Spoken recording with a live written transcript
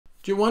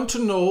Do you want to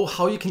know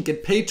how you can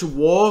get paid to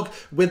walk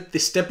with the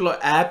Stepler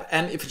app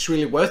and if it's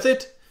really worth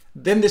it?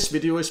 Then this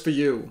video is for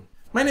you.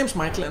 My name is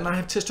Michael and I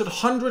have tested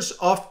hundreds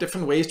of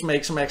different ways to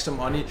make some extra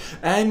money,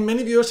 and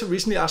many viewers have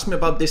recently asked me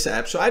about this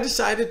app. So I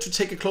decided to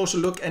take a closer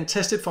look and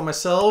test it for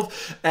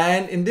myself,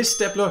 and in this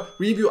Stepler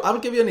review I will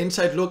give you an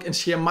inside look and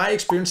share my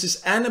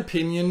experiences and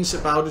opinions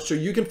about it so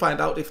you can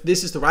find out if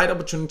this is the right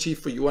opportunity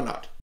for you or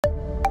not.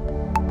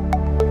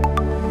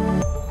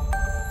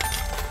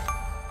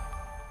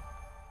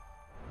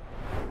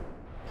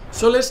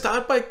 So let's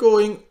start by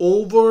going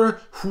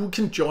over who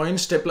can join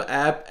Stepler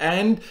app,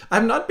 and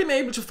I've not been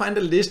able to find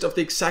a list of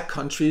the exact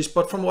countries,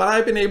 but from what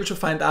I've been able to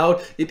find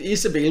out, it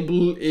is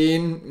available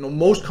in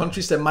most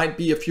countries. There might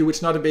be a few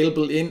it's not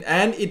available in,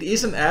 and it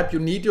is an app you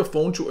need your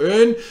phone to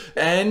earn,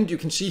 and you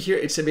can see here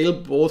it's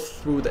available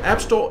both through the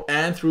App Store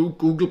and through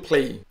Google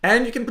Play.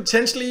 And you can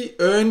potentially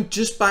earn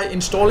just by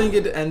installing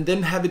it and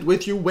then have it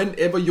with you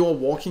whenever you're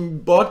walking,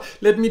 but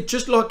let me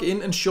just log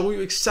in and show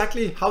you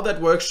exactly how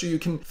that works so you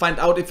can find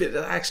out if it's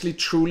actually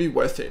truly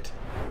worth it.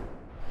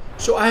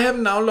 So I have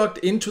now logged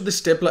into the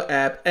Stepler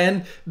app,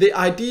 and the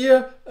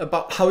idea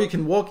about how you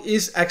can walk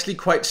is actually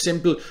quite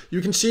simple.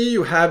 You can see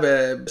you have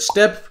a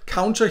step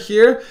counter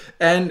here,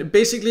 and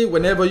basically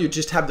whenever you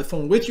just have the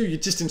phone with you, you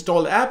just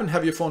install the app and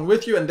have your phone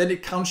with you, and then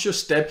it counts your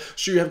step.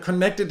 So you have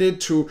connected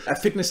it to a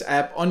fitness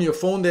app on your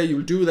phone there.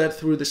 You'll do that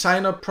through the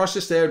sign up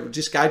process there. It will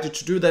just guide you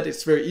to do that.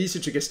 It's very easy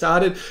to get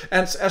started.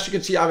 And as you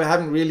can see, I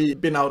haven't really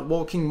been out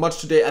walking much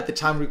today at the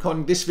time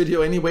recording this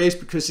video anyways,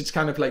 because it's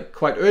kind of like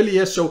quite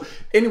earlier. So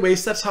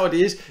anyways, that's how it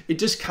is. It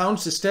just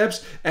counts the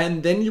steps,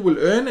 and then you will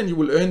earn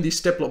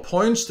these Stepler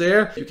points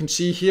there. You can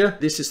see here,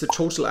 this is the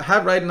total I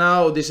have right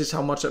now. This is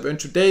how much I've earned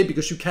today,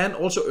 because you can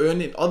also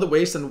earn in other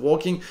ways than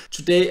walking.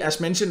 Today, as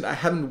mentioned, I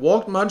haven't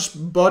walked much,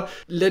 but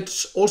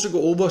let's also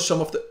go over some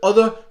of the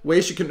other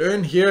ways you can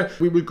earn here.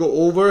 We will go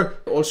over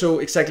also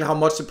exactly how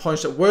much the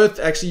points are worth.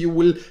 Actually, you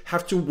will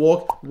have to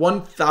walk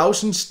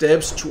 1,000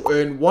 steps to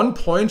earn 1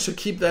 point, so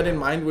keep that in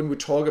mind when we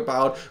talk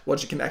about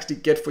what you can actually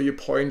get for your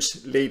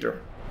points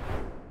later.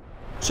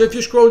 So if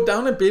you scroll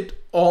down a bit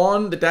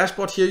on the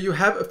dashboard here, you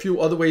have a few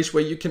other ways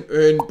where you can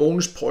earn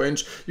bonus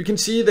points. You can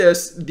see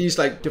there's these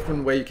like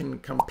different ways you can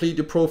complete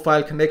your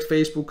profile, connect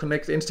Facebook,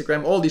 connect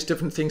Instagram, all these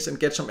different things and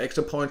get some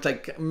extra points,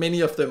 like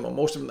many of them or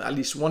most of them at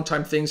least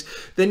one-time things.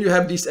 Then you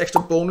have these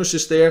extra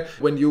bonuses there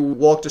when you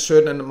walked a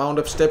certain amount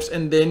of steps,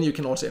 and then you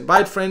can also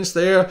invite friends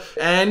there.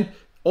 And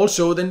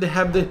also then they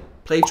have the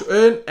play to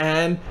earn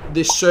and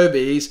the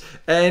surveys,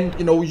 and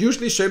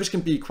usually surveys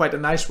can be quite a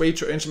nice way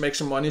to earn some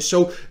extra money.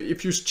 So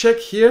if you check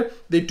here,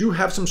 they do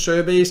have some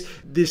surveys.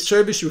 The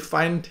surveys you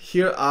find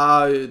here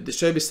are the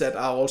surveys that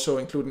are also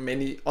including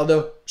many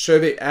other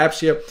survey apps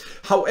here.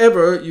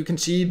 However, you can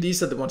see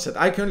these are the ones that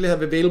I currently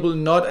have available,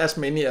 not as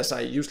many as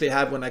I usually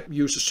have when I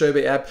use a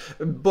survey app,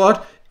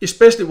 but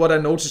especially what I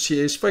notice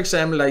here is, for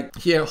example, like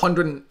here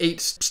 108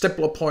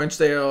 Stepler points,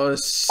 there are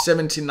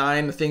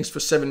 79 things for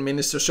 7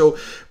 minutes or so.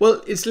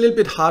 Well, it's a little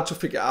bit hard to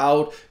figure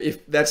out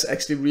if that's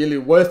actually really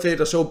worth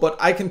it or so, but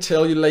I can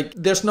tell you, like,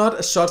 there's not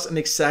as such an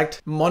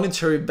exact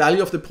monetary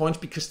value of the points,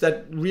 because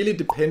that really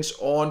depends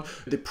on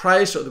the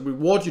price or the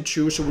reward you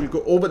choose. So we'll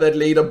go over that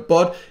later,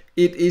 but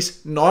it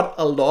is not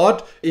a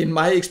lot in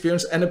my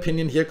experience and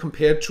opinion here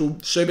compared to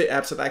survey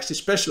apps that are actually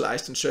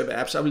specialized in survey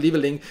apps. I will leave a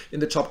link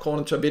in the top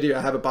corner to a video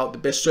I have about the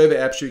best survey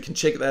apps, so you can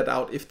check that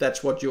out if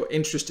that's what you're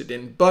interested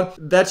in. But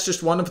that's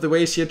just one of the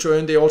ways here to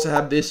earn. They also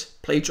have this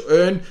play to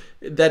earn.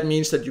 That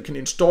means that you can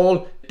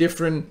install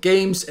different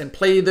games and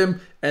play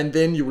them, and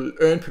then you will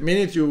earn per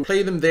minute you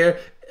play them there.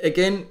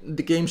 Again,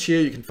 the games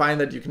here, you can find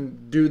that you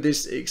can do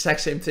this exact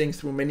same thing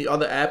through many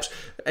other apps.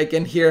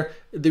 Again, here,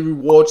 the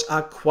rewards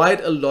are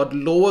quite a lot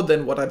lower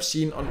than what I've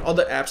seen on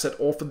other apps that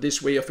offer this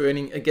way of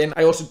earning. Again,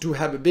 I also do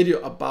have a video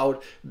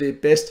about the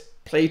best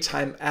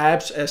playtime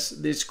apps, as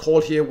it's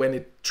called here, when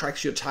it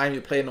tracks your time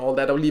you play and all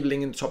that. I'll leave a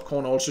link in the top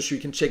corner also so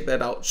you can check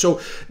that out. So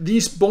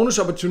these bonus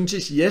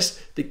opportunities, yes,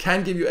 they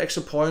can give you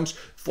extra points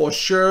for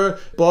sure,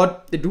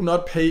 but they do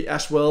not pay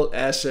as well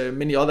as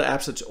many other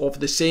apps that offer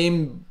the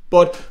same.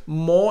 But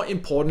more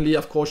importantly,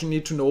 of course, you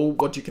need to know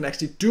what you can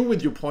actually do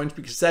with your points,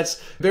 because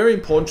that's very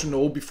important to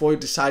know before you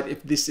decide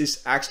if this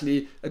is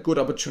actually a good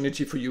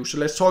opportunity for you. So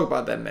let's talk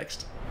about that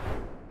next.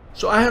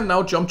 So I have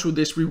now jumped to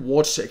this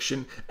reward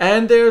section,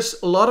 and there's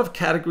a lot of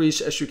categories,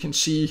 as you can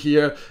see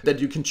here, that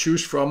you can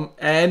choose from,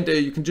 and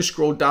you can just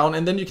scroll down,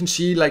 and then you can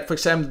see, like, for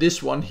example,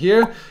 this one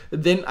here,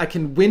 then I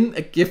can win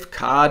a gift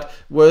card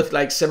worth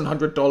like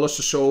 $700 or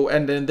so,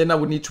 and then I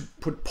would need to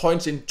put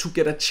points in to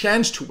get a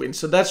chance to win.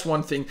 So that's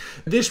one thing.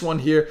 This one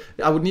here,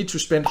 I would need to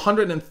spend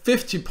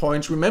 150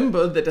 points.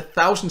 Remember that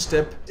 1,000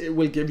 steps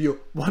will give you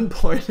 1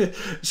 point.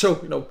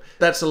 So,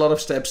 that's a lot of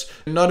steps.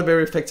 Not a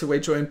very effective way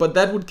to earn, but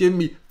that would give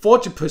me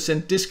 40%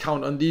 20%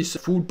 discount on these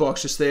food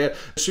boxes there.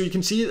 So you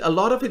can see a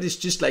lot of it is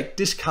just like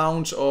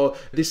discounts, or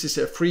this is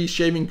a free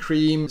shaving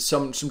cream,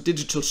 some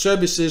digital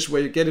services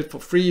where you get it for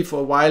free for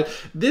a while.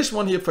 This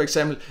one here, for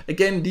example,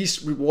 again,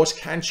 these rewards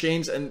can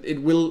change and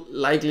it will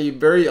likely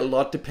vary a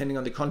lot depending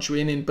on the country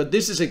you're in. But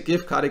this is a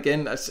gift card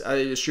again, as I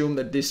assume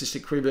that this is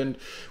equivalent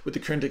with the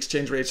current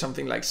exchange rate,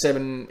 something like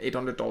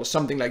 $700-800,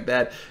 something like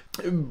that.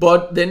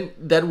 But then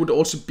that would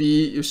also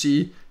be, you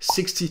see,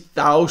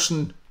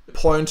 60,000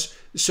 points.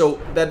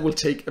 So that will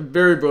take a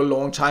very, very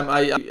long time. I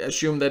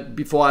assume that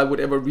before I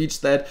would ever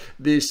reach that,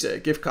 this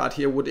gift card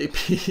here would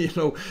be,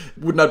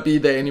 would not be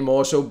there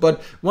anymore. So,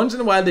 but once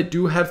in a while they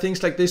do have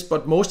things like this,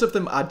 but most of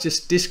them are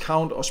just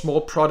discount or small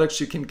products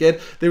you can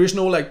get. There is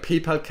no like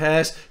PayPal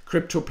Cash,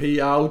 crypto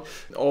payout,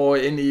 or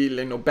any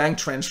bank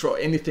transfer or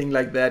anything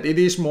like that. It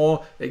is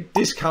more like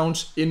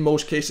discounts in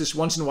most cases.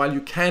 Once in a while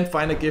you can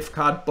find a gift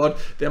card, but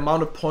the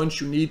amount of points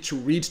you need to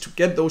reach to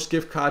get those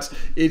gift cards,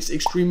 it's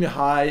extremely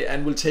high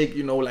and will take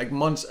like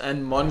months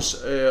and months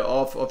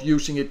of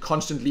using it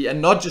constantly, and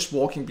not just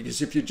walking,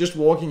 because if you're just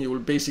walking you will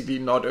basically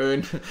not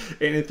earn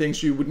anything.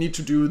 So you would need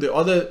to do the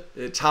other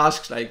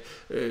tasks like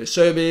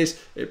surveys,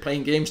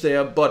 playing games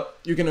there, but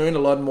you can earn a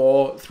lot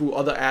more through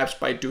other apps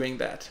by doing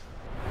that.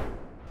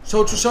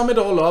 So to sum it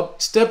all up,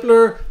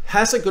 Stepler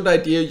has a good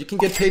idea. You can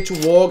get paid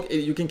to walk,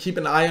 you can keep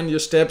an eye on your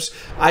steps.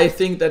 I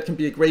think that can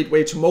be a great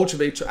way to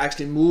motivate to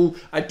actually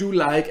move. I do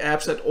like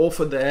apps that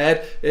offer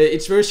that.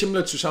 It's very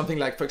similar to something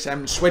like, for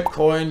example,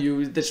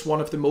 Sweatcoin. That's one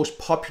of the most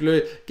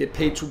popular get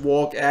paid to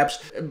walk apps.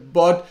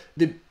 But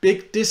the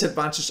big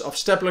disadvantage of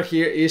Stepler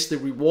here is the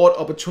reward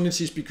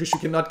opportunities, because you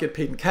cannot get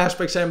paid in cash,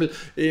 for example.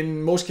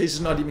 In most cases,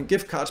 not even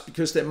gift cards,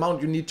 because the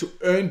amount you need to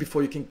earn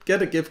before you can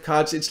get a gift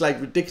card, it's like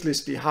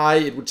ridiculously high.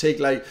 It would take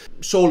like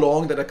so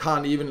long that I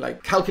can't even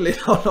like calculate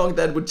how long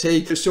that would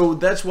take. So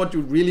that's what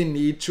you really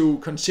need to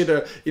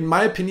consider. In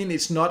my opinion,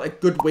 it's not a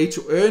good way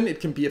to earn.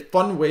 It can be a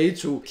fun way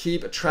to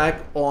keep a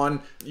track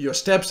on your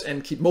steps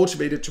and keep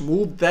motivated to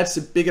move. That's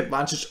the big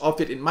advantage of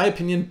it, in my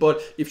opinion.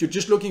 But if you're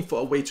just looking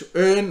for a way to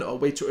earn, or a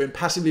way to earn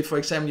passively, for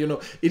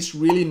example, it's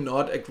really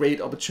not a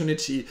great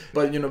opportunity.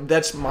 But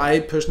that's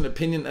my personal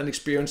opinion and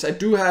experience. I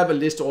do have a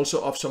list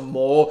also of some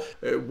more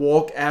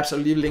walk apps. I'll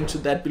leave a link to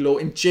that below.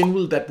 In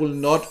general, that will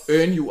not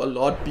earn you a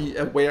lot. Be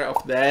aware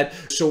of that.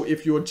 So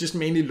if you're just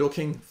mainly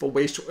looking for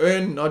ways to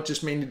earn, not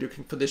just mainly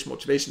looking for this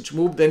motivation to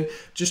move, then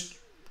just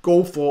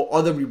go for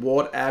other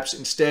reward apps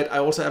instead. I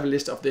also have a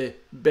list of the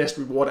best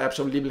reward apps.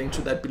 I'll leave a link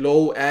to that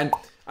below. And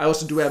I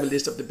also do have a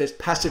list of the best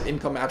passive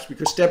income apps,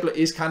 because Stepler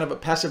is kind of a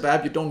passive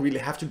app. You don't really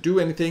have to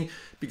do anything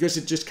because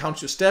it just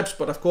counts your steps.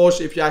 But of course,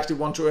 if you actually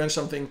want to earn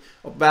something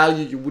of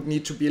value, you would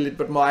need to be a little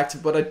bit more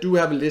active. But I do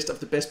have a list of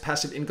the best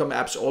passive income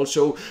apps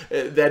also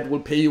that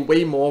will pay you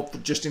way more for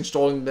just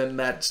installing than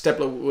that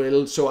Stepler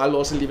will. So I'll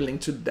also leave a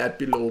link to that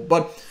below.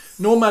 But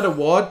no matter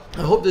what,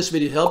 I hope this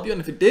video helped you. And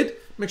if it did,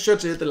 make sure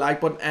to hit the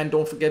like button, and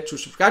don't forget to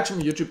subscribe to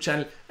my YouTube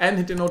channel and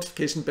hit the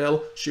notification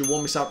bell so you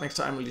won't miss out next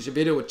time I release a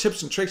video with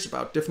tips and tricks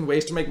about different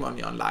ways to make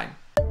money online.